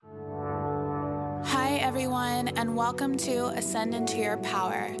everyone, and welcome to Ascend Into Your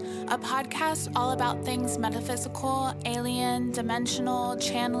Power, a podcast all about things metaphysical, alien, dimensional,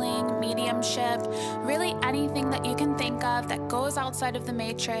 channeling, mediumship, really anything that you can think of that goes outside of the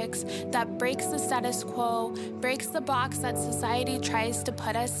matrix, that breaks the status quo, breaks the box that society tries to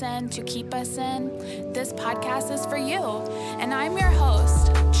put us in, to keep us in. This podcast is for you, and I'm your host,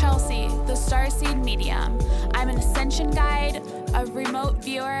 Chelsea, the Starseed Medium. I'm an ascension guide, a remote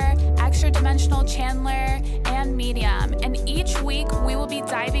viewer, extra-dimensional channeler, and medium. And each week, we will be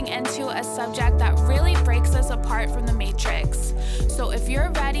diving into a subject that really breaks us apart from the matrix. So if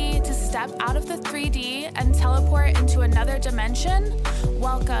you're ready to step out of the 3D and teleport into another dimension,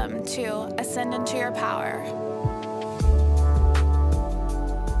 welcome to Ascend Into Your Power.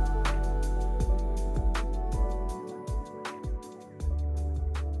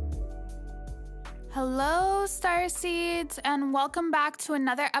 Hello, Starseeds, and welcome back to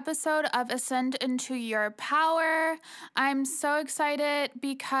another episode of Ascend Into Your Power. I'm so excited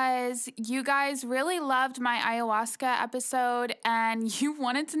because you guys really loved my ayahuasca episode and you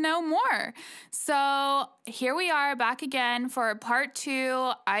wanted to know more. So here we are back again for part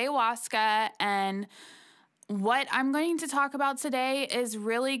 2, ayahuasca, and what I'm going to talk about today is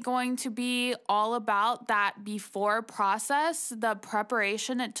really going to be all about that before process, the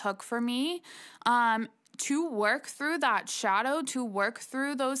preparation it took for me to work through that shadow, to work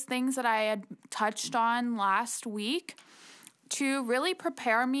through those things that I had touched on last week, to really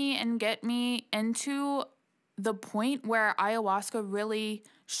prepare me and get me into the point where ayahuasca really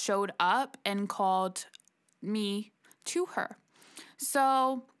showed up and called me to her.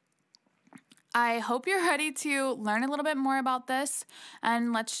 So I hope you're ready to learn a little bit more about this,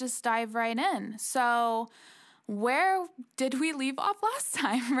 and let's just dive right in. So where did we leave off last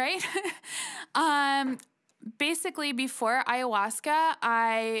time, right? Basically, before ayahuasca,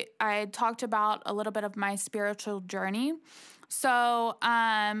 I talked about a little bit of my spiritual journey. So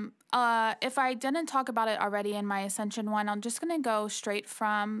if I didn't talk about it already in my Ascension one, I'm just going to go straight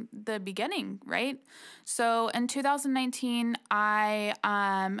from the beginning, right? So in 2019, I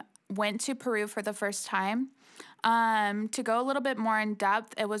went to Peru for the first time. To go a little bit more in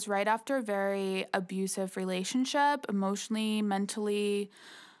depth, it was right after a very abusive relationship, emotionally, mentally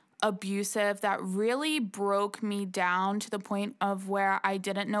abusive, that really broke me down to the point of where I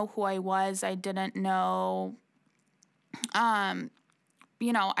didn't know who I was. I didn't know, I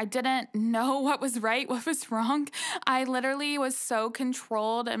didn't know what was right, what was wrong. I literally was so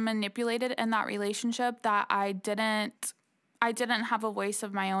controlled and manipulated in that relationship that I didn't have a voice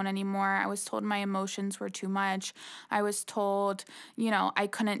of my own anymore. I was told my emotions were too much. I was told, I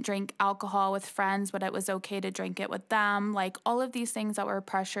couldn't drink alcohol with friends, but it was okay to drink it with them. Like all of these things that were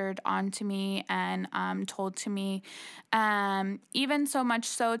pressured onto me and told to me. Even so much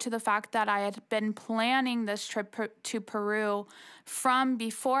so to the fact that I had been planning this trip to Peru from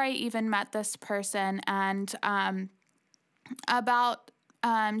before I even met this person. And about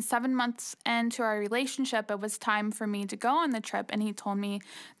 7 months into our relationship, it was time for me to go on the trip, and he told me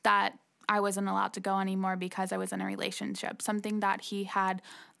that I wasn't allowed to go anymore because I was in a relationship. Something that he had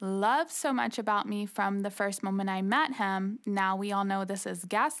loved so much about me from the first moment I met him, now we all know this is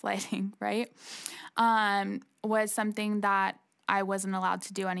gaslighting, right? Was something that I wasn't allowed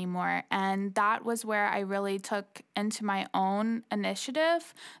to do anymore. And that was where I really took into my own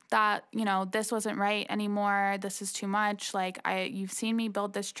initiative that, this wasn't right anymore. This is too much. You've seen me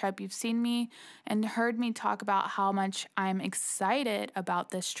build this trip. You've seen me and heard me talk about how much I'm excited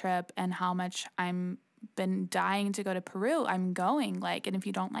about this trip and how much I'm been dying to go to Peru. I'm going, and if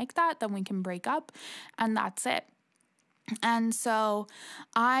you don't like that, then we can break up, and that's it. And so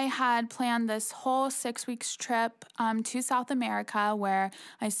I had planned this whole 6 weeks trip to South America, where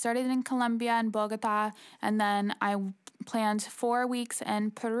I started in Colombia and Bogota, and then I planned 4 weeks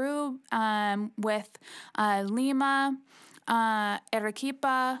in Peru with Lima,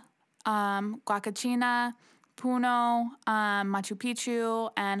 Arequipa, Huacachina, Puno, Machu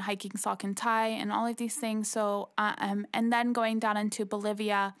Picchu, and hiking Salcantay, and all of these things. So, and then going down into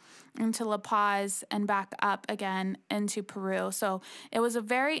Bolivia, into La Paz, and back up again into Peru. So it was a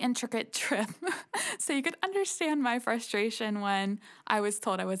very intricate trip. So you could understand my frustration when I was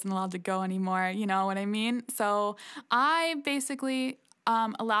told I wasn't allowed to go anymore. You know what I mean? So I basically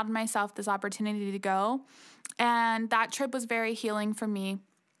allowed myself this opportunity to go, and that trip was very healing for me.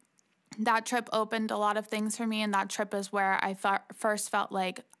 That trip opened a lot of things for me, and that trip is where I first felt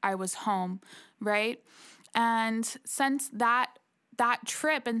like I was home, right? And since that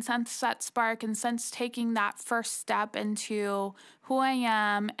trip, and since that spark, and since taking that first step into who I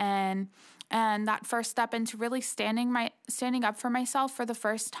am and and that first step into really standing up for myself for the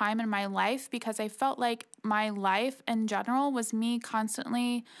first time in my life, because I felt like my life in general was me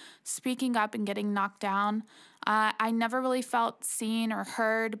constantly speaking up and getting knocked down. I never really felt seen or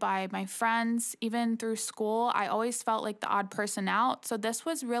heard by my friends. Even through school, I always felt like the odd person out. So this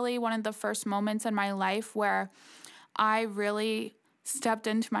was really one of the first moments in my life where I really stepped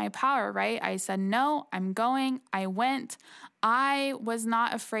into my power, right? I said, no, I'm going. I went. I was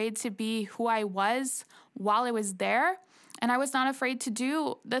not afraid to be who I was while I was there. And I was not afraid to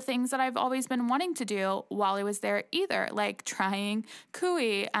do the things that I've always been wanting to do while I was there either, like trying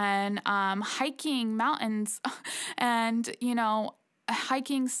Kui and hiking mountains and,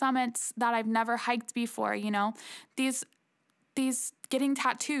 hiking summits that I've never hiked before, these getting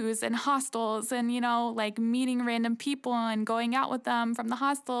tattoos and hostels and, like meeting random people and going out with them from the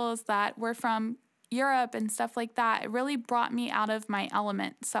hostels that were from Europe and stuff like that. It really brought me out of my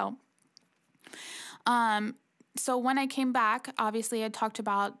element. So when I came back, obviously I talked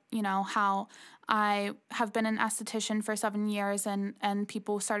about, how I have been an esthetician for 7 years and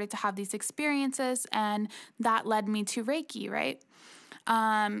people started to have these experiences, and that led me to Reiki, right?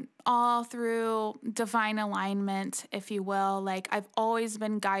 All through divine alignment, if you will. Like, I've always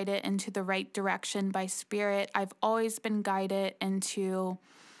been guided into the right direction by spirit. I've always been guided into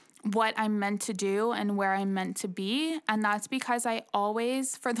what I'm meant to do and where I'm meant to be. And that's because I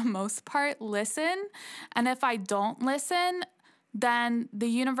always, for the most part, listen. And if I don't listen, then the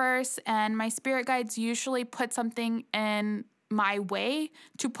universe and my spirit guides usually put something in my way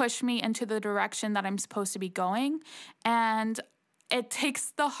to push me into the direction that I'm supposed to be going. And it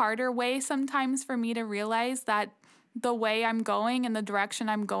takes the harder way sometimes for me to realize that the way I'm going and the direction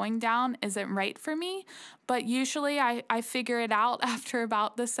I'm going down isn't right for me. But usually I figure it out after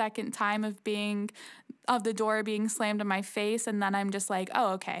about the second time of the door being slammed in my face. And then I'm just like,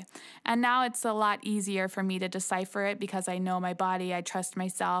 oh, okay. And now it's a lot easier for me to decipher it because I know my body. I trust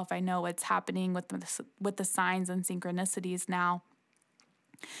myself. I know what's happening with the signs and synchronicities now.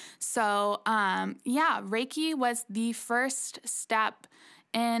 So, Reiki was the first step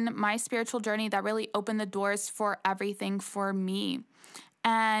in my spiritual journey that really opened the doors for everything for me.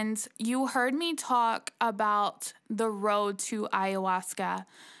 And you heard me talk about the road to ayahuasca,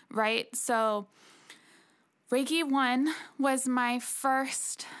 right? So Reiki 1 was my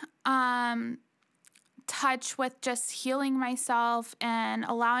first touch with just healing myself and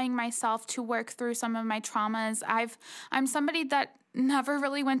allowing myself to work through some of my traumas. I'm somebody that never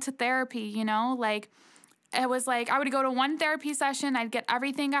really went to therapy, it was like I would go to one therapy session, I'd get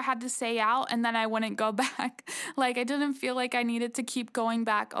everything I had to say out, and then I wouldn't go back. Like, I didn't feel like I needed to keep going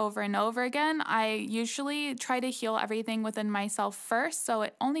back over and over again. I usually try to heal everything within myself first, so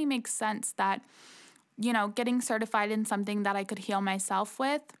it only makes sense that, getting certified in something that I could heal myself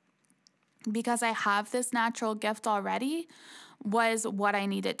with, because I have this natural gift already, was what I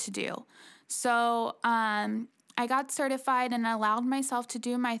needed to do. So I got certified and allowed myself to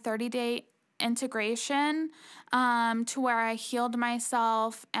do my 30-day integration to where I healed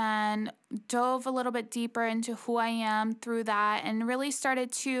myself and dove a little bit deeper into who I am through that, and really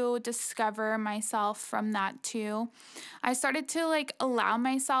started to discover myself from that too. I started to allow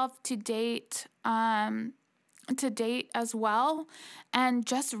myself to date as well, and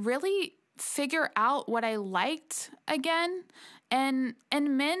just really figure out what I liked again and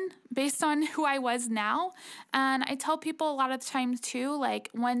men based on who I was now. And I tell people a lot of times too,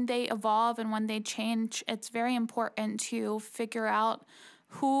 when they evolve and when they change, it's very important to figure out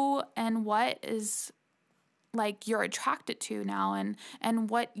who and what is you're attracted to now, and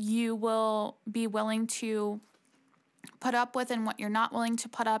what you will be willing to put up with and what you're not willing to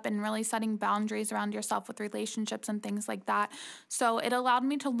put up, and really setting boundaries around yourself with relationships and things like that. So it allowed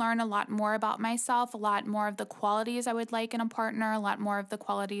me to learn a lot more about myself, a lot more of the qualities I would like in a partner, a lot more of the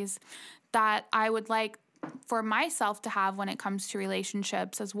qualities that I would like for myself to have when it comes to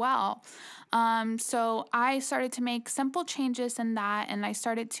relationships as well. So I started to make simple changes in that, and I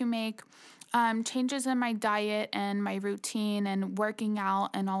started to make changes in my diet and my routine and working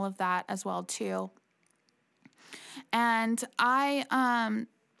out and all of that as well too. And I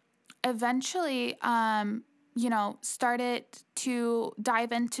eventually, started to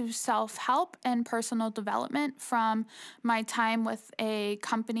dive into self-help and personal development from my time with a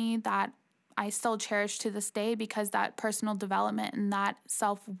company that I still cherish to this day, because that personal development and that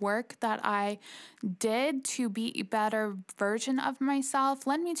self-work that I did to be a better version of myself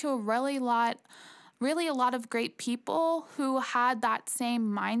led me to a really a lot of great people who had that same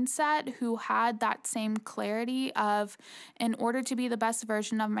mindset, who had that same clarity of, in order to be the best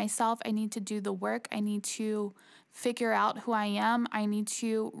version of myself, I need to do the work. I need to figure out who I am, I need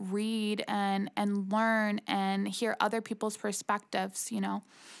to read and learn and hear other people's perspectives,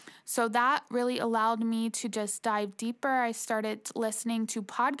 So that really allowed me to just dive deeper. I started listening to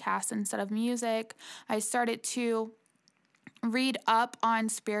podcasts instead of music. I started to read up on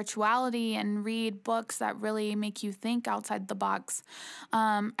spirituality and read books that really make you think outside the box.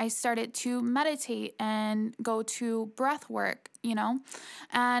 I started to meditate and go to breath work,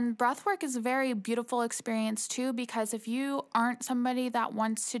 and breath work is a very beautiful experience too, because if you aren't somebody that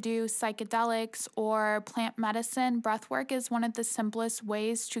wants to do psychedelics or plant medicine, breath work is one of the simplest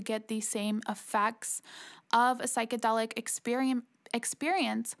ways to get the same effects of a psychedelic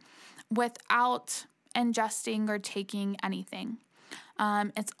experience without ingesting or taking anything.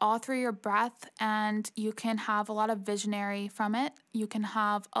 It's all through your breath, and you can have a lot of visionary from it. You can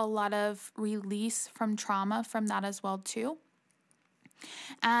have a lot of release from trauma from that as well too.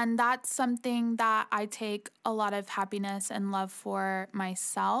 And that's something that I take a lot of happiness and love for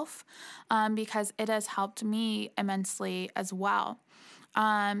myself, because it has helped me immensely as well.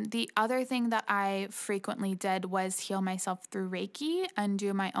 The other thing that I frequently did was heal myself through Reiki and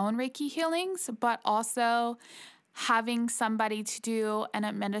do my own Reiki healings, but also having somebody to do and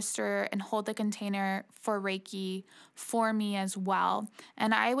administer and hold the container for Reiki for me as well.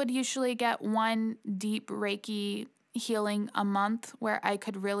 And I would usually get one deep Reiki healing a month where I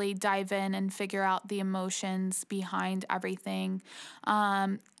could really dive in and figure out the emotions behind everything.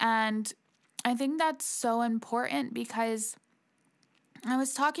 And I think that's so important, because I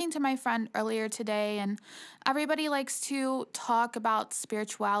was talking to my friend earlier today, and everybody likes to talk about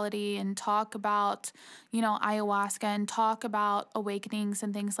spirituality and talk about, ayahuasca and talk about awakenings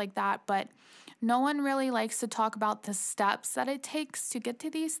and things like that. But no one really likes to talk about the steps that it takes to get to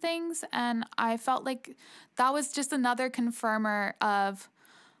these things. And I felt like that was just another confirmer of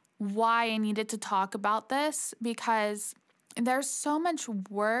why I needed to talk about this, because there's so much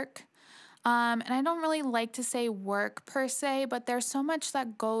work. And I don't really like to say work per se, but there's so much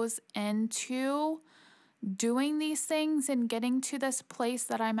that goes into doing these things and getting to this place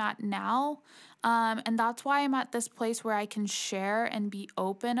that I'm at now. And that's why I'm at this place where I can share and be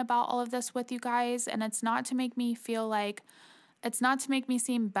open about all of this with you guys. And it's not to make me feel like, it's not to make me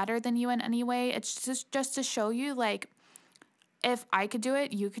seem better than you in any way. It's just to show you, like, if I could do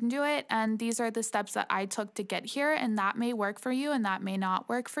it, you can do it. And these are the steps that I took to get here. And that may work for you and that may not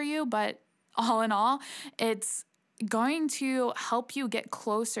work for you. But all in all, it's going to help you get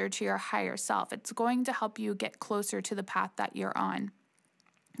closer to your higher self. It's going to help you get closer to the path that you're on.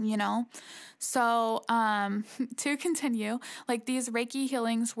 So to continue, like, these Reiki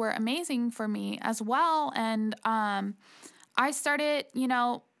healings were amazing for me as well. And I started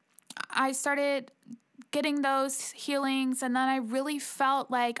getting those healings, and then I really felt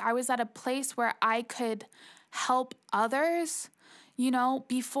like I was at a place where I could help others.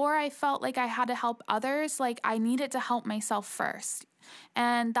 Before I felt like I had to help others, like, I needed to help myself first.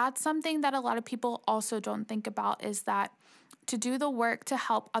 And that's something that a lot of people also don't think about, is that to do the work to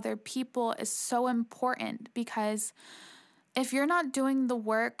help other people is so important, because if you're not doing the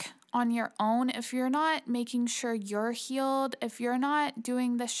work on your own, if you're not making sure you're healed, if you're not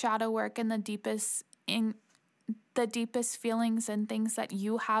doing the shadow work and the deepest feelings and things that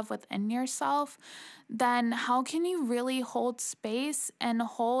you have within yourself, then how can you really hold space and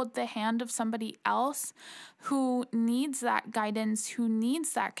hold the hand of somebody else who needs that guidance, who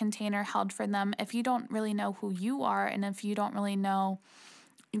needs that container held for them, if you don't really know who you are and if you don't really know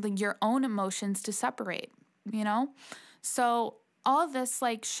your own emotions to separate, So all this,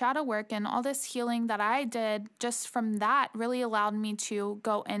 like, shadow work and all this healing that I did just from that really allowed me to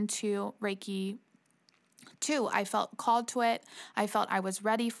go into Reiki 2. I felt called to it. I felt I was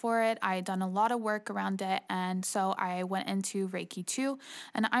ready for it. I had done a lot of work around it. And so I went into Reiki 2.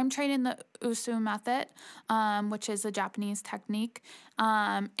 And I'm trained in the Usu method, which is a Japanese technique.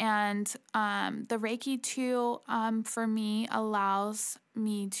 And the Reiki 2 for me allows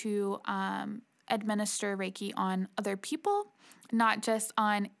me to administer Reiki on other people, not just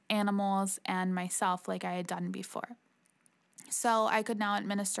on animals and myself like I had done before. So I could now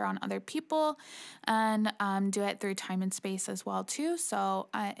administer on other people and do it through time and space as well too. So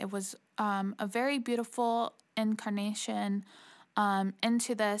it was a very beautiful incarnation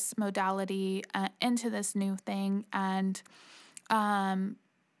into this modality, into this new thing. And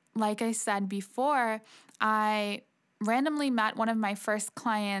like I said before, I randomly met one of my first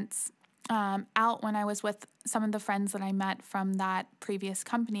clients out when I was with some of the friends that I met from that previous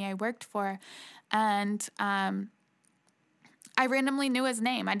company I worked for. And I randomly knew his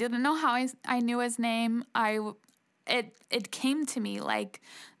name. I didn't know how I knew his name. It came to me, like,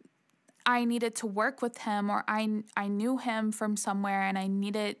 I needed to work with him, or I knew him from somewhere and I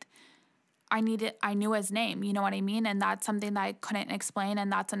knew his name, you know what I mean? And that's something that I couldn't explain.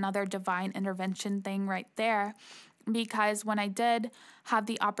 And that's another divine intervention thing right there. Because when I did have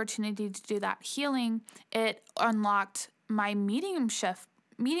the opportunity to do that healing, it unlocked my mediumship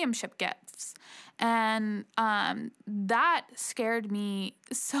gifts. And that scared me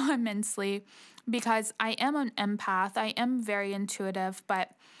so immensely because I am an empath. I am very intuitive.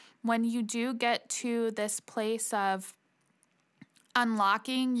 But when you do get to this place of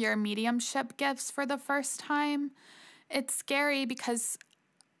unlocking your mediumship gifts for the first time, it's scary because,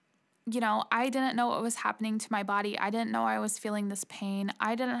 I didn't know what was happening to my body. I didn't know I was feeling this pain.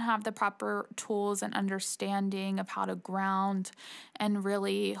 I didn't have the proper tools and understanding of how to ground and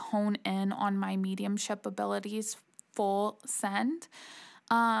really hone in on my mediumship abilities full send.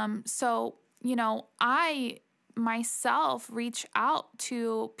 So, I myself reach out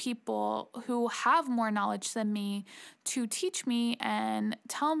to people who have more knowledge than me to teach me and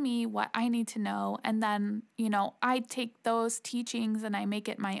tell me what I need to know. And then, I take those teachings and I make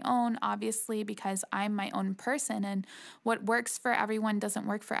it my own, obviously, because I'm my own person, and what works for everyone doesn't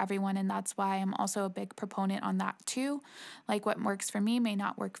work for everyone. And that's why I'm also a big proponent on that too. Like, what works for me may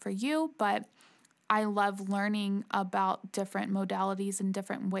not work for you, but I love learning about different modalities and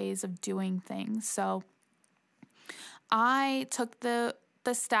different ways of doing things. So I took the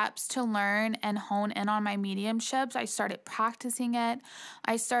steps to learn and hone in on my mediumships. I started practicing it.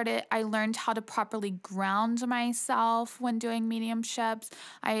 I learned how to properly ground myself when doing mediumships.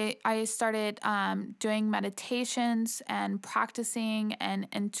 I started doing meditations and practicing and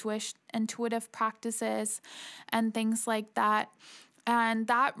intuitive practices and things like that. And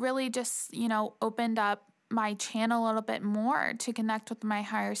that really just, opened up my channel a little bit more to connect with my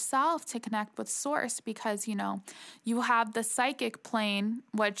higher self, to connect with source, because, you have the psychic plane,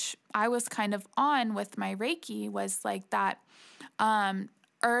 which I was kind of on with my Reiki, was like that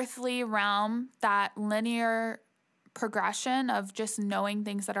earthly realm, that linear progression of just knowing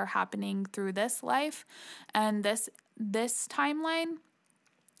things that are happening through this life and this timeline,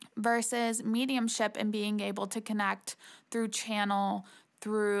 versus mediumship and being able to connect through channel,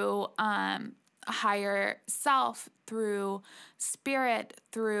 through higher self, through spirit,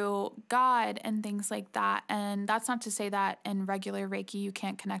 through God, and things like that. And that's not to say that in regular Reiki you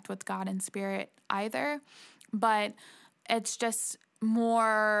can't connect with God and spirit either, but it's just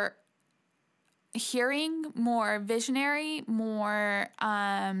more hearing, more visionary, more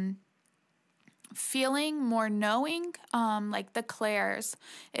feeling, more knowing, like the clairs,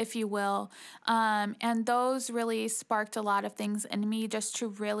 if you will. And those really sparked a lot of things in me, just to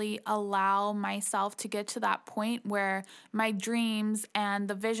really allow myself to get to that point where my dreams and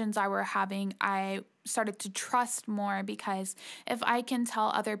the visions I were having, I started to trust more, because if I can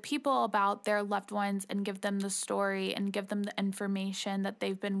tell other people about their loved ones and give them the story and give them the information that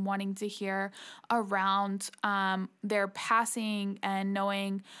they've been wanting to hear around their passing, and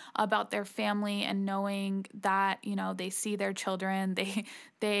knowing about their family, and knowing that, they see their children,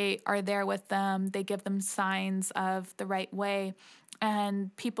 they are there with them, they give them signs of the right way,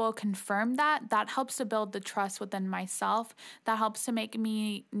 and people confirm that helps to build the trust within myself. That helps to make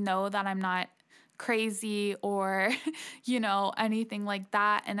me know that I'm not crazy or, anything like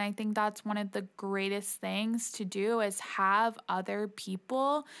that. And I think that's one of the greatest things to do, is have other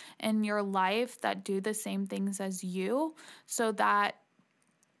people in your life that do the same things as you, so that,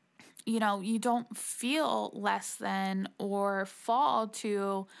 you don't feel less than or fall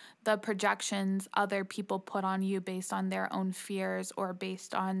to the projections other people put on you based on their own fears or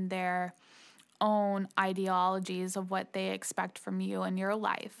based on their own ideologies of what they expect from you in your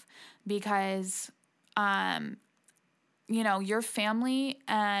life. Because, your family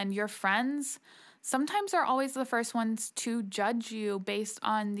and your friends sometimes are always the first ones to judge you based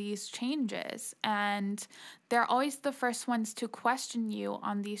on these changes. And they're always the first ones to question you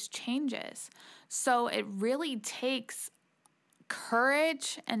on these changes. So it really takes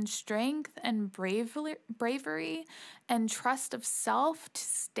courage and strength and bravery and trust of self to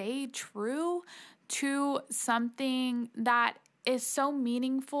stay true to something that is so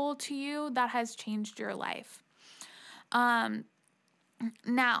meaningful to you, that has changed your life.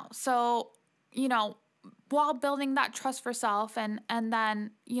 Now, so, while building that trust for self, and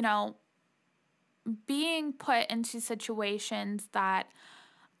then, being put into situations that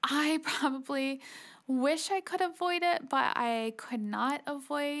I probably wish I could avoid it, but I could not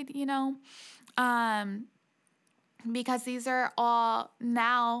avoid, because these are all,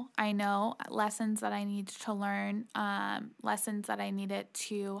 now I know, lessons that I need to learn, lessons that I needed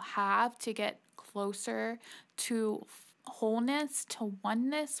to have to get closer to wholeness to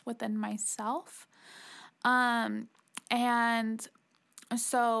oneness within myself. And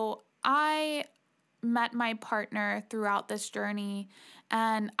so I met my partner throughout this journey,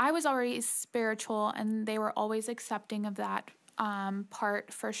 and I was already spiritual, and they were always accepting of that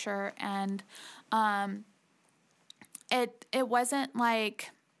part for sure. And it wasn't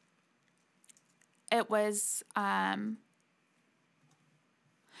like it was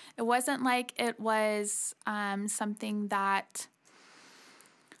something that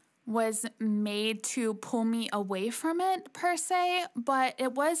was made to pull me away from it per se, but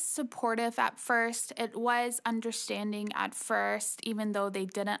it was supportive at first. It was understanding at first, even though they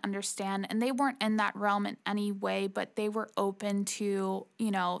didn't understand, and they weren't in that realm in any way, but they were open to,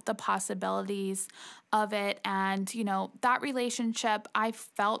 the possibilities of it. And, that relationship, I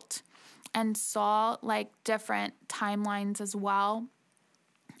felt and saw like different timelines as well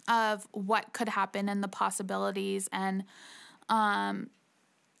of what could happen and the possibilities. And,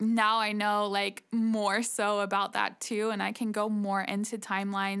 now I know like more so about that too, and I can go more into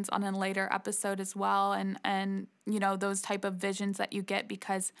timelines on a later episode as well, and those type of visions that you get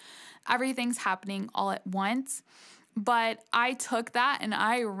because everything's happening all at once. But I took that and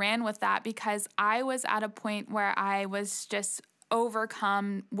I ran with that because I was at a point where I was just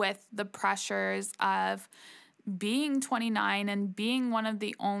overcome with the pressures of being 29 and being one of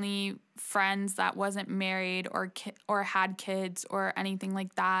the only friends that wasn't married or had kids or anything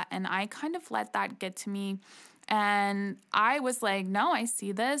like that. And I kind of let that get to me. And I was like, no, I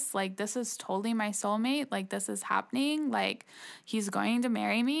see this. Like, this is totally my soulmate. Like, this is happening. Like, he's going to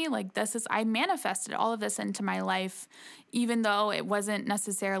marry me. Like, I manifested all of this into my life, even though it wasn't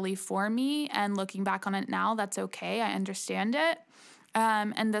necessarily for me. And looking back on it now, that's okay. I understand it.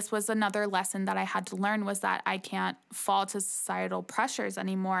 And this was another lesson that I had to learn, was that I can't fall to societal pressures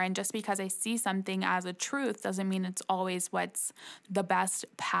anymore. And just because I see something as a truth doesn't mean it's always what's the best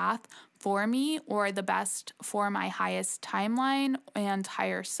path for me or the best for my highest timeline and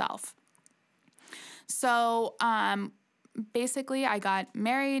higher self. So basically I got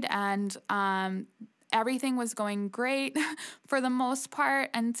married, and everything was going great for the most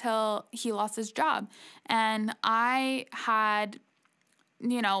part until he lost his job. And I had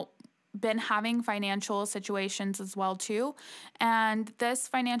been having financial situations as well too. And this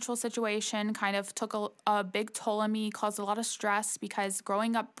financial situation kind of took a big toll on me, caused a lot of stress because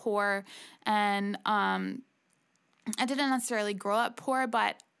growing up poor, and I didn't necessarily grow up poor,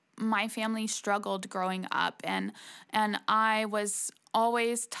 but my family struggled growing up, and I was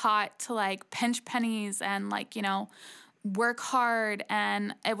always taught to like pinch pennies and like, work hard,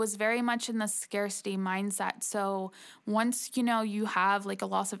 and it was very much in the scarcity mindset. So once, you have like a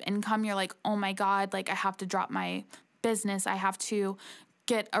loss of income, you're like, oh my God, like I have to drop my business. I have to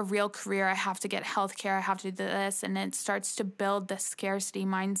get a real career. I have to get healthcare. I have to do this. And it starts to build the scarcity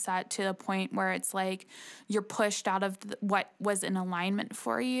mindset to the point where it's like you're pushed out of what was in alignment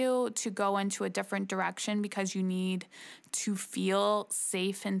for you to go into a different direction because you need to feel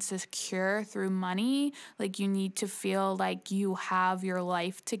safe and secure through money. Like you need to feel like you have your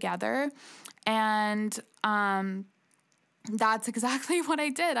life together. And that's exactly what I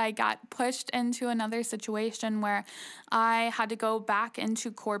did. I got pushed into another situation where I had to go back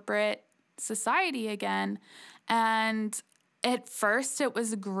into corporate society again. And at first it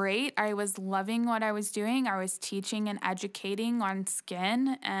was great. I was loving what I was doing. I was teaching and educating on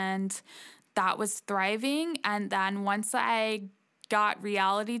skin, and that was thriving. And then once I got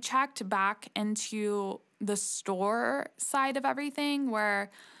reality checked back into the store side of everything,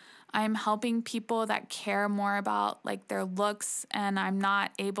 where I'm helping people that care more about like their looks, and I'm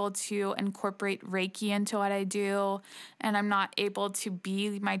not able to incorporate Reiki into what I do, and I'm not able to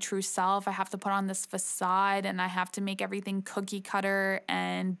be my true self. I have to put on this facade, and I have to make everything cookie cutter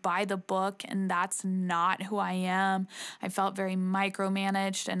and buy the book, and that's not who I am. I felt very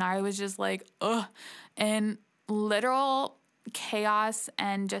micromanaged, and I was just like, ugh, in literal chaos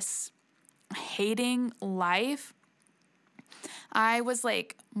and just hating life. I was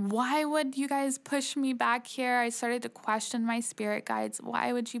like, why would you guys push me back here? I started to question my spirit guides.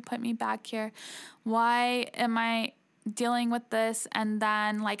 Why would you put me back here? Why am I dealing with this? And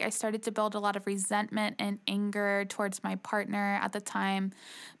then like I started to build a lot of resentment and anger towards my partner at the time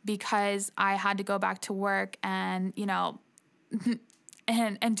because I had to go back to work and,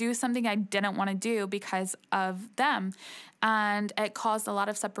 and do something I didn't want to do because of them. And it caused a lot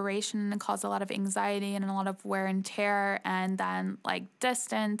of separation and caused a lot of anxiety and a lot of wear and tear, and then like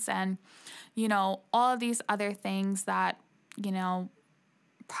distance and, all of these other things that,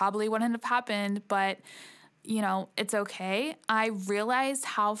 probably wouldn't have happened. But it's okay. I realized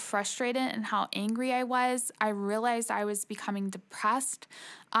how frustrated and how angry I was. I realized I was becoming depressed.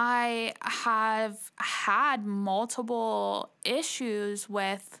 I have had multiple issues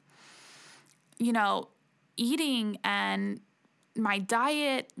with, eating and my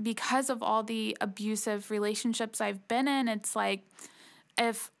diet because of all the abusive relationships I've been in. It's like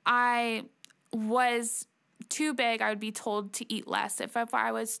if I was too big, I would be told to eat less. If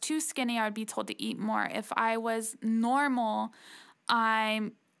I was too skinny, I would be told to eat more. If I was normal,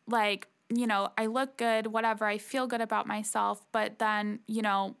 I'm like, I look good, whatever, I feel good about myself. But then,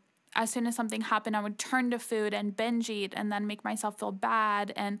 as soon as something happened, I would turn to food and binge eat and then make myself feel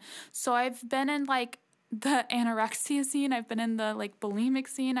bad. And so I've been in like the anorexia scene. I've been in the like bulimic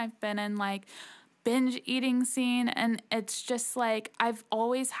scene. I've been in like binge eating scene. And it's just like I've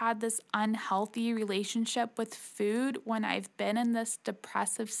always had this unhealthy relationship with food when I've been in this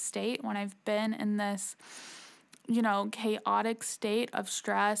depressive state, when I've been in this, chaotic state of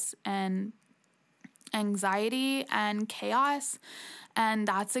stress and anxiety and chaos. And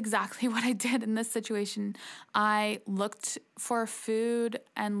that's exactly what I did in this situation. I looked for food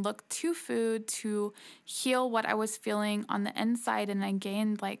and looked to food to heal what I was feeling on the inside. And I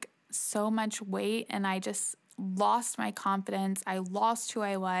gained like so much weight, and I just lost my confidence. I lost who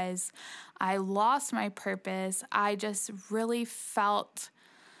I was. I lost my purpose. I just really felt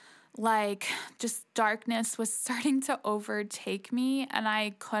like just darkness was starting to overtake me, and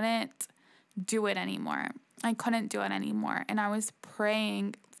I couldn't do it anymore. And I was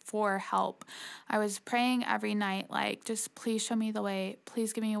praying for help. I was praying every night, like, just please show me the way.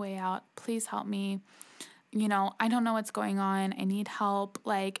 Please give me a way out. Please help me. I don't know what's going on. I need help.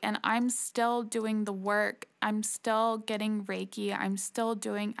 And I'm still doing the work. I'm still getting Reiki. I'm still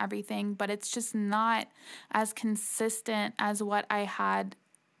doing everything, but it's just not as consistent as what I had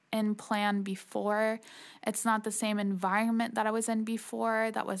in plan before. It's not the same environment that I was in before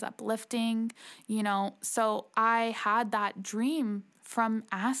that was uplifting, So I had that dream from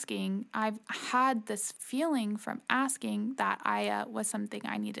asking. I've had this feeling from asking that Aya was something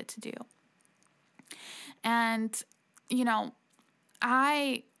I needed to do. And,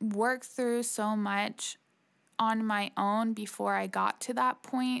 I worked through so much on my own before I got to that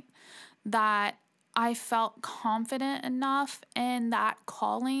point that I felt confident enough in that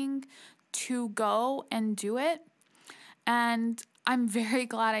calling to go and do it. And I'm very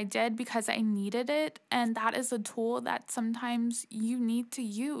glad I did, because I needed it. And that is a tool that sometimes you need to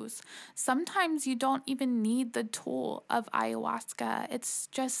use. Sometimes you don't even need the tool of ayahuasca. It's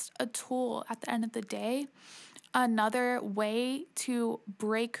just a tool at the end of the day. Another way to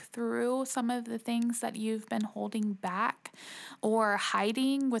break through some of the things that you've been holding back or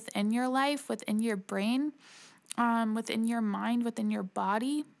hiding within your life, within your brain, within your mind, within your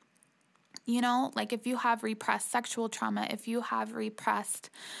body. If you have repressed sexual trauma, if you have repressed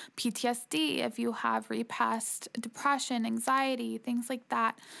PTSD, if you have repressed depression, anxiety, things like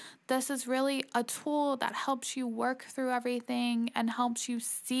that, this is really a tool that helps you work through everything and helps you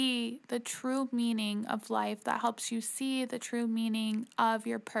see the true meaning of life, that helps you see the true meaning of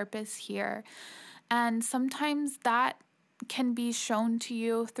your purpose here. And sometimes that can be shown to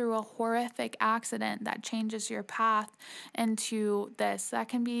you through a horrific accident that changes your path into this. That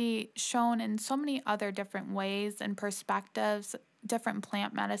can be shown in so many other different ways and perspectives, different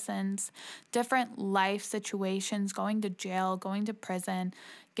plant medicines, different life situations, going to jail, going to prison,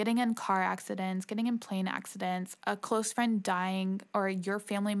 getting in car accidents, getting in plane accidents, a close friend dying, or your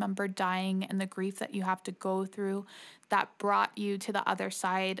family member dying, and the grief that you have to go through that brought you to the other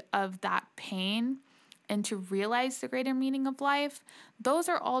side of that pain and to realize the greater meaning of life. Those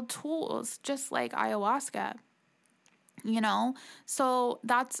are all tools, just like ayahuasca, So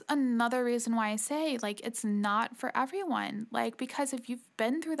that's another reason why I say, it's not for everyone. Because if you've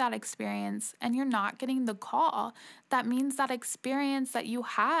been through that experience and you're not getting the call, that means that experience that you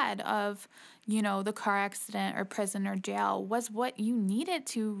had of, the car accident or prison or jail was what you needed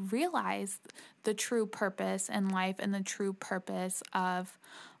to realize the true purpose in life and the true purpose of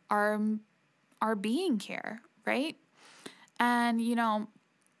our being here, right? And,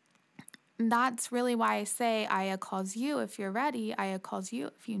 that's really why I say Aya calls you if you're ready. Aya calls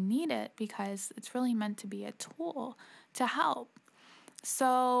you if you need it, because it's really meant to be a tool to help.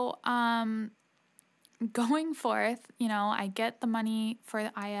 So, going forth, I get the money for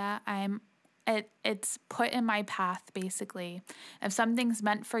the Aya. It's put in my path, basically. If something's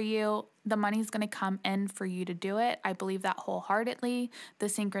meant for you, the money's going to come in for you to do it. I believe that wholeheartedly. The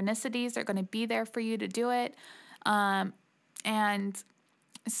synchronicities are going to be there for you to do it. And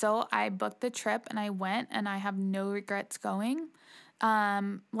so I booked the trip and I went, and I have no regrets going.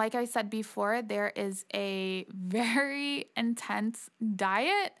 like I said before, there is a very intense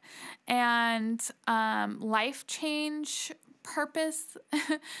diet and life changes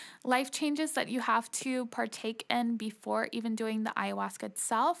that you have to partake in before even doing the ayahuasca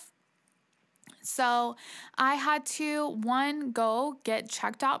itself. So I had to, one, go get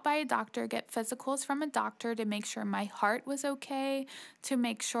checked out by a doctor, get physicals from a doctor to make sure my heart was okay, to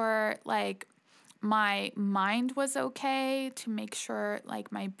make sure like my mind was okay, to make sure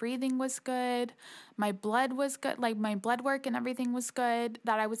like my breathing was good, my blood was good, like my blood work and everything was good,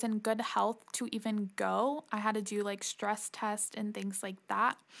 that I was in good health to even go. I had to do like stress tests and things like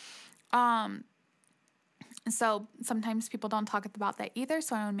that. So sometimes people don't talk about that either,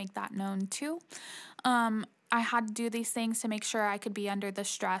 so I want to make that known too. I had to do these things to make sure I could be under the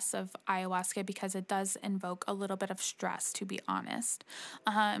stress of ayahuasca because it does invoke a little bit of stress, to be honest.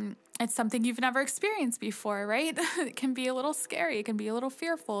 It's something you've never experienced before, right? It can be a little scary. It can be a little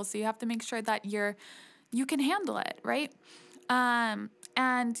fearful. So you have to make sure that you can handle it, right?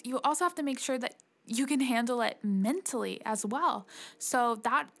 And you also have to make sure that you can handle it mentally as well. So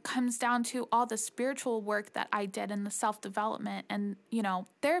that comes down to all the spiritual work that I did in the self-development. And,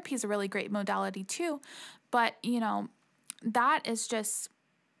 therapy is a really great modality too. But, that is just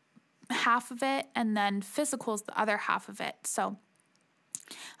half of it. And then physical is the other half of it. So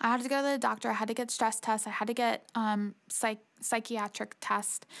I had to go to the doctor. I had to get stress tests. I had to get psychiatric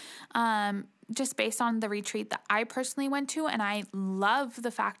tests. Just based on the retreat that I personally went to. And I love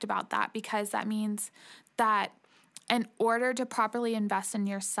the fact about that because that means that in order to properly invest in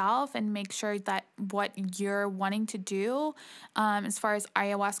yourself and make sure that what you're wanting to do, as far as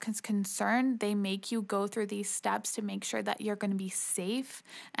ayahuasca is concerned, they make you go through these steps to make sure that you're going to be safe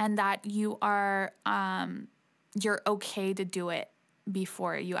and that you are, you're okay to do it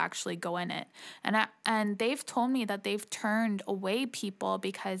before you actually go in it. And they've told me that they've turned away people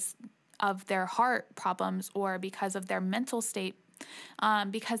because of their heart problems or because of their mental state,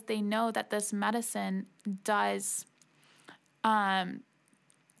 because they know that this medicine does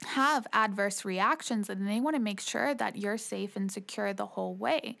have adverse reactions, and they want to make sure that you're safe and secure the whole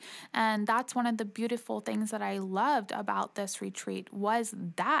way. And that's one of the beautiful things that I loved about this retreat was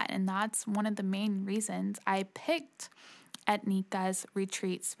that, and that's one of the main reasons I picked Etnika's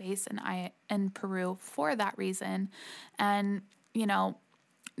retreat space in Peru for that reason. And,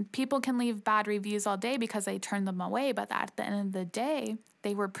 people can leave bad reviews all day because they turn them away, but at the end of the day,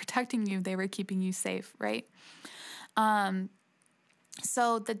 they were protecting you. They were keeping you safe, right?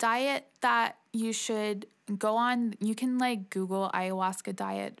 So the diet that you should go on, you can Google ayahuasca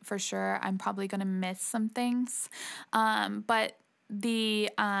diet for sure. I'm probably going to miss some things. But the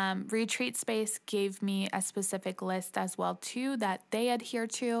retreat space gave me a specific list as well too that they adhere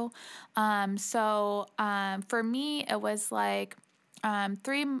to. So for me, it was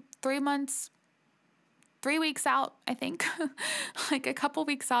 3 months, 3 weeks out, I think, a couple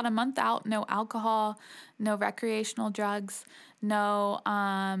weeks out, a month out, no alcohol, no recreational drugs, no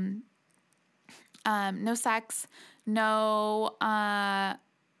sex, no, I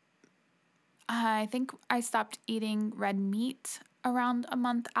think I stopped eating red meat around a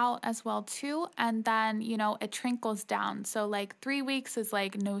month out as well too. And then, it trickles down. So 3 weeks is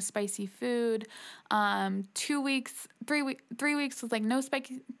no spicy food. 2 weeks, 3 weeks was no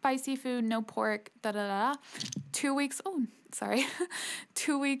spicy food, no pork, 2 weeks,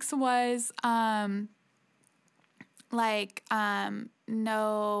 2 weeks was,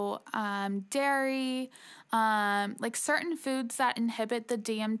 no dairy, certain foods that inhibit the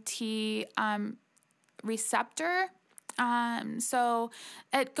DMT receptor. So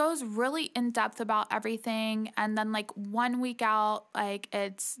it goes really in depth about everything. And then 1 week out,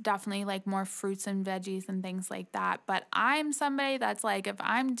 it's definitely more fruits and veggies and things like that. But I'm somebody that's if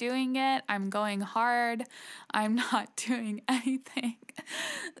I'm doing it, I'm going hard. I'm not doing anything.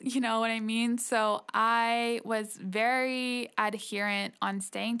 You know what I mean? So I was very adherent on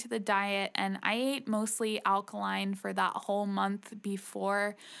staying to the diet, and I ate mostly alkaline for that whole month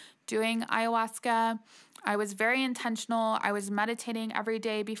before doing ayahuasca. I was very intentional. I was meditating every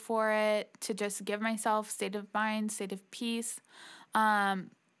day before it to just give myself state of mind, state of peace. And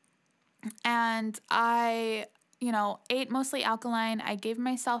I, ate mostly alkaline. I gave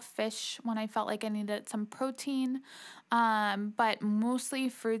myself fish when I felt like I needed some protein, but mostly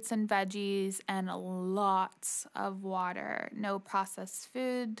fruits and veggies and lots of water. No processed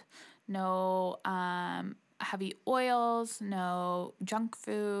food, no heavy oils, no junk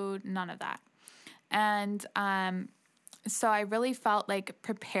food, none of that. And so I really felt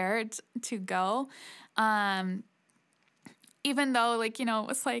prepared to go. even though, like, you know, it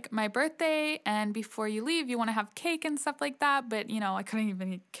was like my birthday and before you leave, you want to have cake and stuff like that. But, you know, I couldn't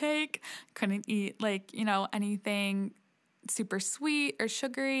even eat cake, couldn't eat like, you know, anything super sweet or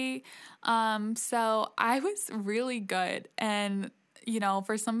sugary. So I was really good. And, you know,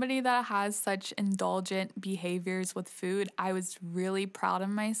 for somebody that has such indulgent behaviors with food, I was really proud of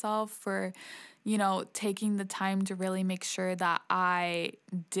myself for, you know, taking the time to really make sure that I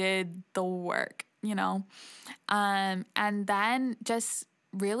did the work, you know. And then just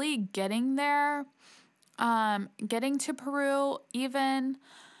really getting there, getting to Peru, even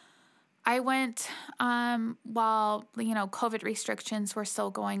I went while, you know, COVID restrictions were still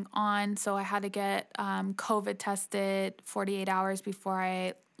going on. So I had to get COVID tested 48 hours before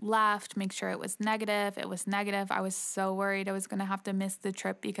I left, make sure it was negative. It was negative. I was so worried I was going to have to miss the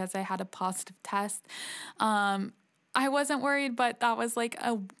trip because I had a positive test. I wasn't worried, but that was like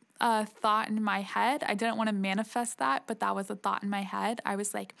a thought in my head. I didn't want to manifest that, but that was a thought in my head. I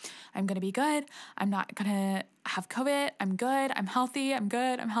was like, I'm going to be good. I'm not going to have COVID. I'm good. I'm healthy. I'm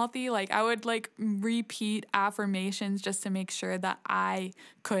good. I'm healthy. Like I would like repeat affirmations just to make sure that I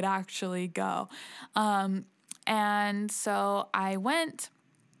could actually go. And so I went,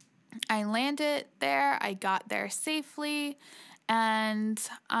 I landed there. I got there safely. And,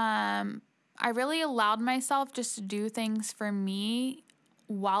 I really allowed myself just to do things for me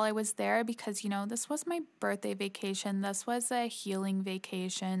while I was there because, you know, this was my birthday vacation. This was a healing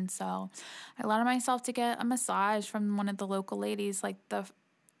vacation. So I allowed myself to get a massage from one of the local ladies like the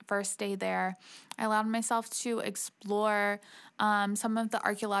first day there. I allowed myself to explore some of the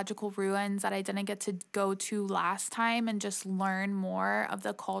archaeological ruins that I didn't get to go to last time and just learn more of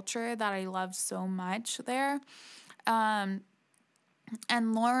the culture that I love so much there.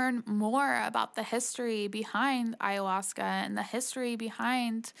 And learn more about the history behind ayahuasca and the history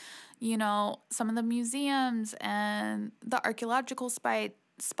behind, you know, some of the museums and the archaeological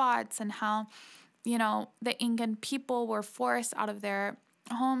spots and how, you know, the Incan people were forced out of their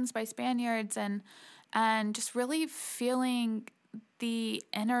homes by Spaniards and just really feeling the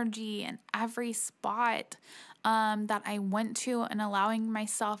energy in every spot that I went to and allowing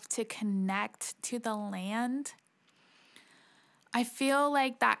myself to connect to the land. I feel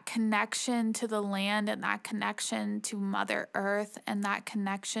like that connection to the land and that connection to Mother Earth and that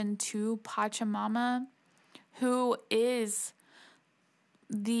connection to Pachamama, who is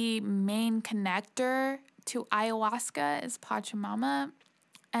the main connector to ayahuasca, is Pachamama.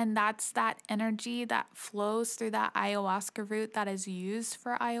 And that's that energy that flows through that ayahuasca root that is used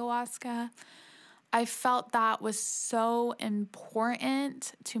for ayahuasca. I felt that was so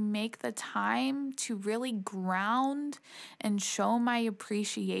important to make the time to really ground and show my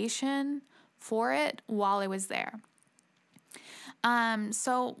appreciation for it while I was there.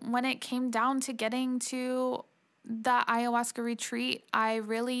 So when it came down to getting to the ayahuasca retreat, I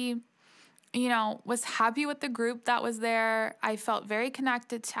really, you know, was happy with the group that was there. I felt very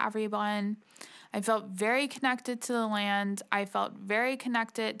connected to everyone. I felt very connected to the land. I felt very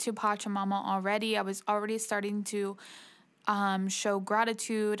connected to Pachamama already. I was already starting to show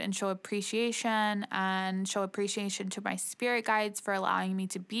gratitude and show appreciation to my spirit guides for allowing me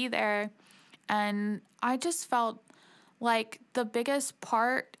to be there. And I just felt like the biggest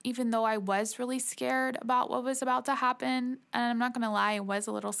part, even though I was really scared about what was about to happen, and I'm not going to lie, I was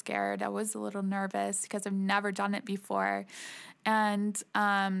a little scared. I was a little nervous because I've never done it before. And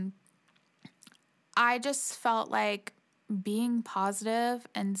I just felt like being positive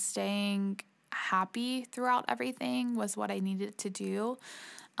and staying happy throughout everything was what I needed to do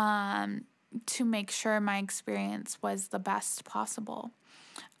to make sure my experience was the best possible.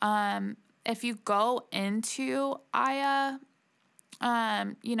 If you go into Aya,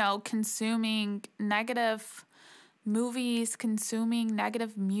 you know, consuming negative movies, consuming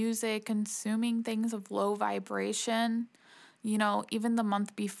negative music, consuming things of low vibration, you know, even the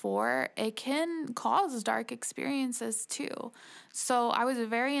month before, it can cause dark experiences too. So I was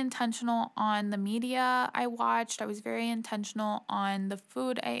very intentional on the media I watched. I was very intentional on the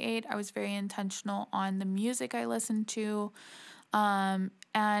food I ate. I was very intentional on the music I listened to,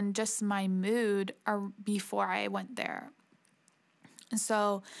 and just my mood before I went there.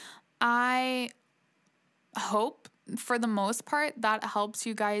 So I hope for the most part that helps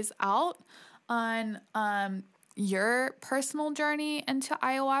you guys out on your personal into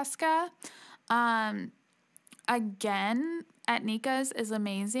ayahuasca. Again, Etnikas is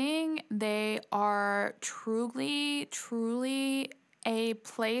amazing. They are truly, truly a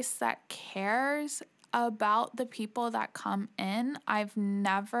place that cares about the people that come in. I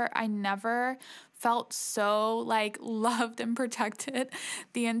never felt so like loved and protected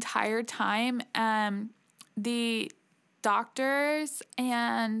the entire time. The doctors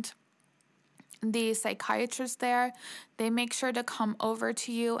and the psychiatrist there, they make sure to come over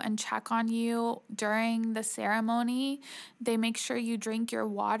to you and check on you during the ceremony. They make sure you drink your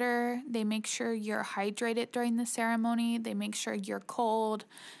water. They make sure you're hydrated during the ceremony. They make sure you're cold.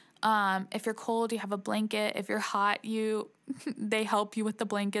 If you're cold, you have a blanket. If you're hot, they help you with the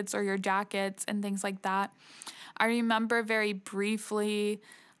blankets or your jackets and things like that. I remember very briefly,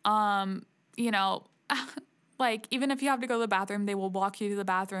 like, even if you have to go to the bathroom, they will walk you to the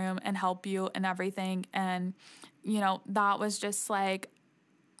bathroom and help you and everything. And, that was just like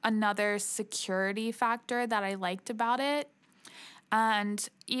another security factor that I liked about it. And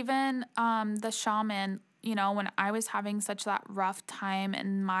even the shaman, when I was having such that rough time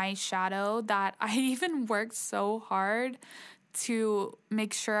in my shadow, that I even worked so hard to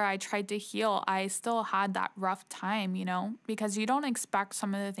make sure I tried to heal, I still had that rough time, because you don't expect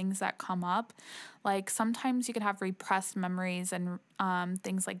some of the things that come up. Like sometimes you could have repressed memories and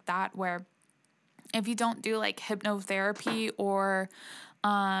things like that, where if you don't do like hypnotherapy or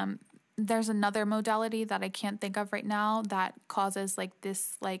there's another modality that I can't think of right now that causes like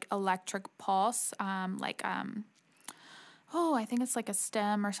this like electric pulse, I think it's like a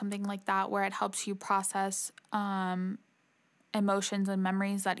stem or something like that, where it helps you process emotions and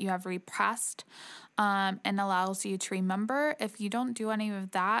memories that you have repressed, and allows you to remember. If you don't do any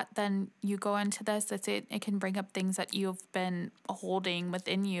of that, then you go into this, it can bring up things that you've been holding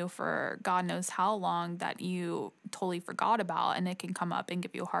within you for God knows how long that you totally forgot about, and it can come up and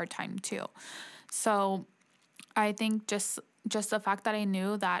give you a hard time too. So I think just the fact that I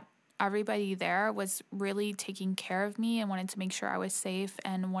knew that everybody there was really taking care of me and wanted to make sure I was safe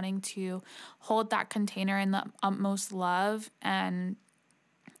and wanting to hold that container in the utmost love and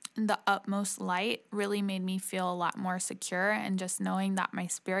the utmost light really made me feel a lot more secure. And just knowing that my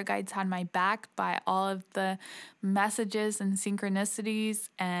spirit guides had my back by all of the messages and synchronicities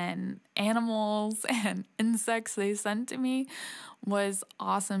and animals and insects they sent to me was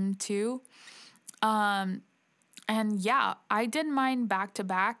awesome too. And yeah, I did mine back to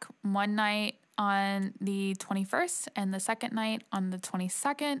back, one night on the 21st and the second night on the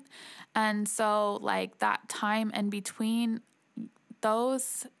 22nd. And so like that time in between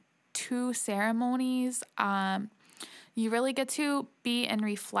those two ceremonies, you really get to be in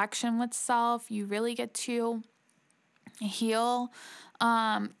reflection with self. You really get to heal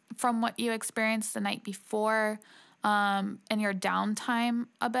from what you experienced the night before in your downtime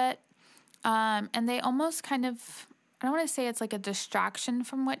a bit. And they almost kind of, I don't want to say it's like a distraction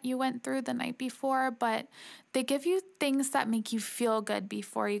from what you went through the night before, but they give you things that make you feel good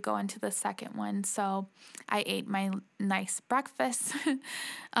before you go into the second one. So I ate my nice breakfast,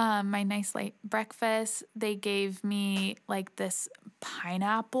 my nice light breakfast. They gave me like this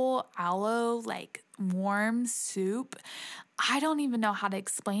pineapple aloe, like warm soup. I don't even know how to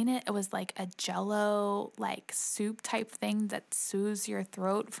explain it. It was like a jello, like soup type thing that soothes your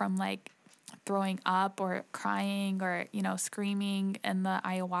throat from like throwing up or crying or, screaming in the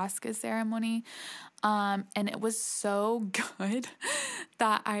ayahuasca ceremony. And it was so good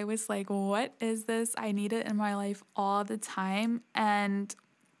that I was like, what is this? I need it in my life all the time. And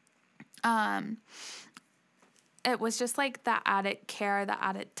it was just like the added care, the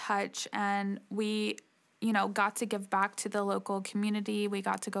added touch. And we, got to give back to the local community. We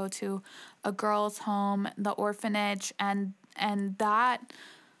got to go to a girls' home, the orphanage, and that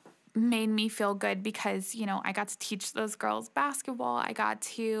made me feel good because, I got to teach those girls basketball. I got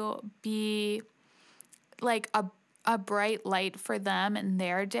to be like a bright light for them in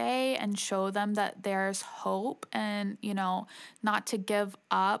their day and show them that there's hope and, not to give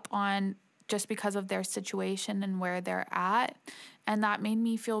up on just because of their situation and where they're at. And that made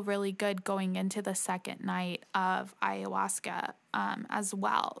me feel really good going into the second night of ayahuasca as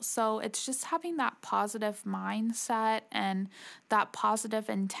well. So it's just having that positive mindset and that positive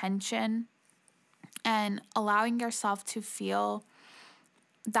intention and allowing yourself to feel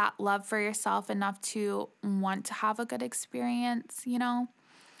that love for yourself enough to want to have a good experience,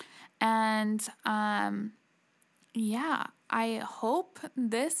 And yeah, I hope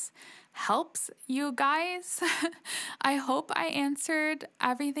this helps you guys. I hope I answered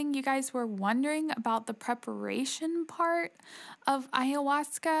everything you guys were wondering about the preparation part of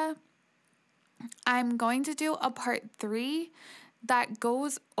ayahuasca. I'm going to do a part 3 that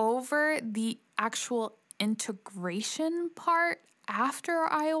goes over the actual integration part after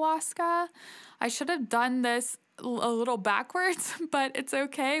ayahuasca. I should have done this a little backwards, but it's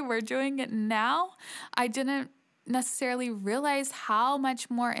okay. We're doing it now. I didn't necessarily realize how much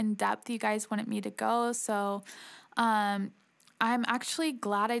more in depth you guys wanted me to go. So I'm actually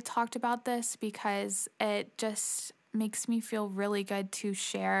glad I talked about this because it just makes me feel really good to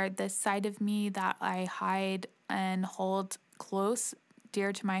share this side of me that I hide and hold close,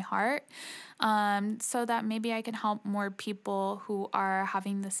 dear to my heart, so that maybe I can help more people who are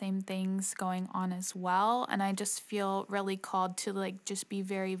having the same things going on as well. And I just feel really called to like just be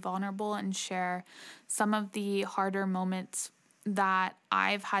very vulnerable and share some of the harder moments that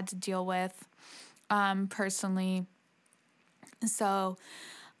I've had to deal with personally. So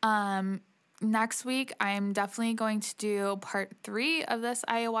next week, I'm definitely going to do part 3 of this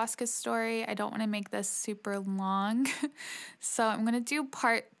ayahuasca story. I don't want to make this super long. So I'm going to do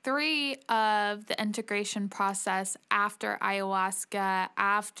part 3 of the integration process after ayahuasca,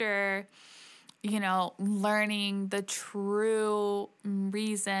 after, learning the true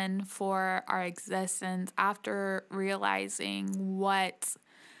reason for our existence, after realizing what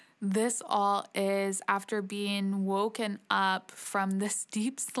this all is, after being woken up from this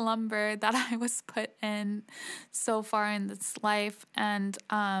deep slumber that I was put in so far in this life. And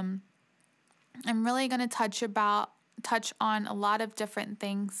I'm really going to touch on a lot of different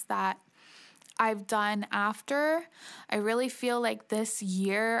things that I've done after. I really feel like this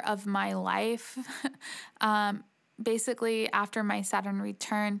year of my life, basically after my Saturn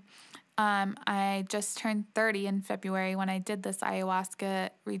return, I just turned 30 in February when I did this ayahuasca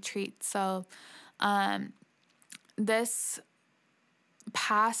retreat. So this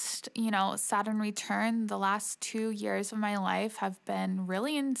past, Saturn return, the last 2 years of my life have been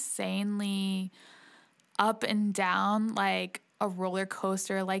really insanely up and down, like a roller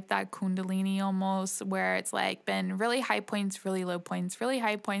coaster, like that Kundalini almost, where it's like been really high points, really low points, really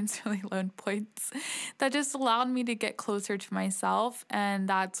high points, really low points. That just allowed me to get closer to myself. And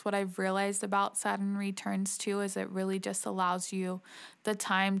that's what I've realized about Saturn returns too, is it really just allows you the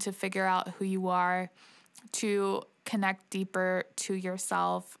time to figure out who you are, to connect deeper to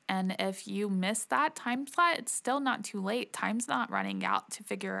yourself. And if you miss that time slot, it's still not too late. Time's not running out to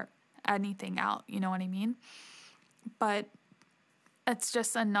figure anything out. You know what I mean? But it's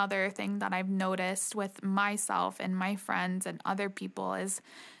just another thing that I've noticed with myself and my friends and other people is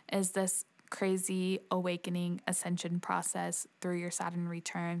this crazy awakening ascension process through your Saturn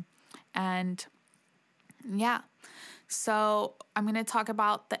return. And yeah, so I'm going to talk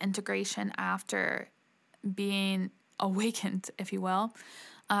about the integration after being awakened, if you will,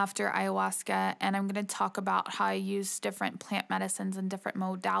 after ayahuasca. And I'm going to talk about how I use different plant medicines and different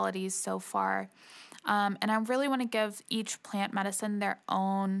modalities so far. And I really want to give each plant medicine their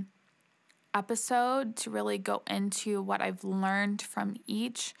own episode to really go into what I've learned from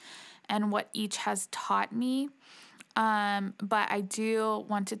each and what each has taught me. But I do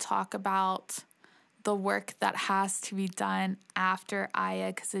want to talk about the work that has to be done after Aya,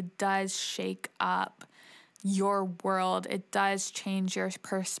 because it does shake up your world. It does change your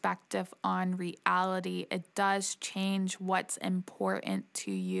perspective on reality. It does change what's important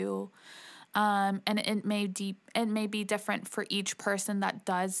to you. And it may be different for each person that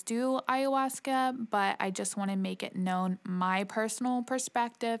does do ayahuasca, but I just want to make it known my personal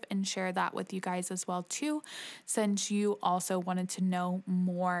perspective and share that with you guys as well too, since you also wanted to know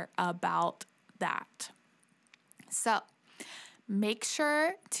more about that. So make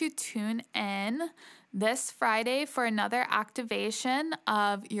sure to tune in this Friday for another activation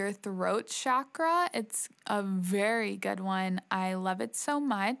of your throat chakra. It's a very good one. I love it so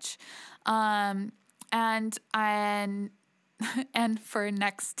much. And for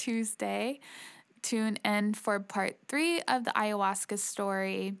next Tuesday, tune in for part 3 of the ayahuasca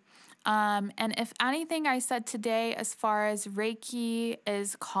story. And if anything I said today as far as Reiki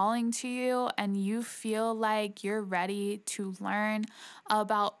is calling to you and you feel like you're ready to learn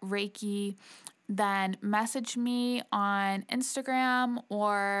about Reiki, then message me on Instagram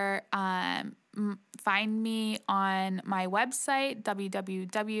or find me on my website,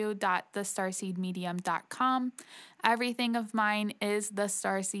 www.thestarseedmedium.com. Everything of mine is The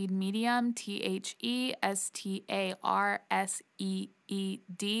Starseed Medium,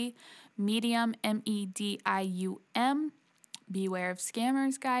 THESTARSEED, Medium, MEDIUM. Beware of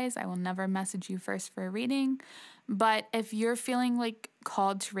scammers, guys. I will never message you first for a reading. But if you're feeling like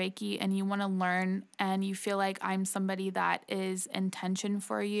called to Reiki and you want to learn and you feel like I'm somebody that is intention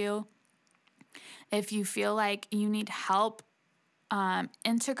for you, if you feel like you need help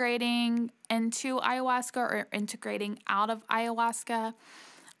integrating into ayahuasca or integrating out of ayahuasca,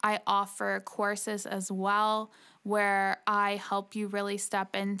 I offer courses as well where I help you really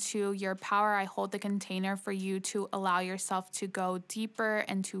step into your power. I hold the container for you to allow yourself to go deeper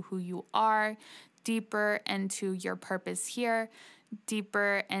into who you are, deeper into your purpose here,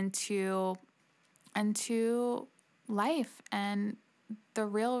 deeper into life and the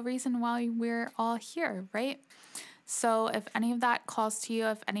real reason why we're all here, right? So if any of that calls to you,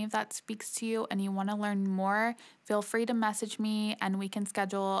 if any of that speaks to you and you want to learn more, feel free to message me and we can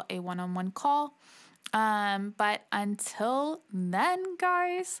schedule a one-on-one call. But until then,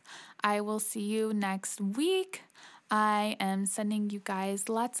 guys, I will see you next week. I am sending you guys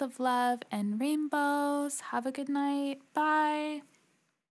lots of love and rainbows. Have a good night. Bye.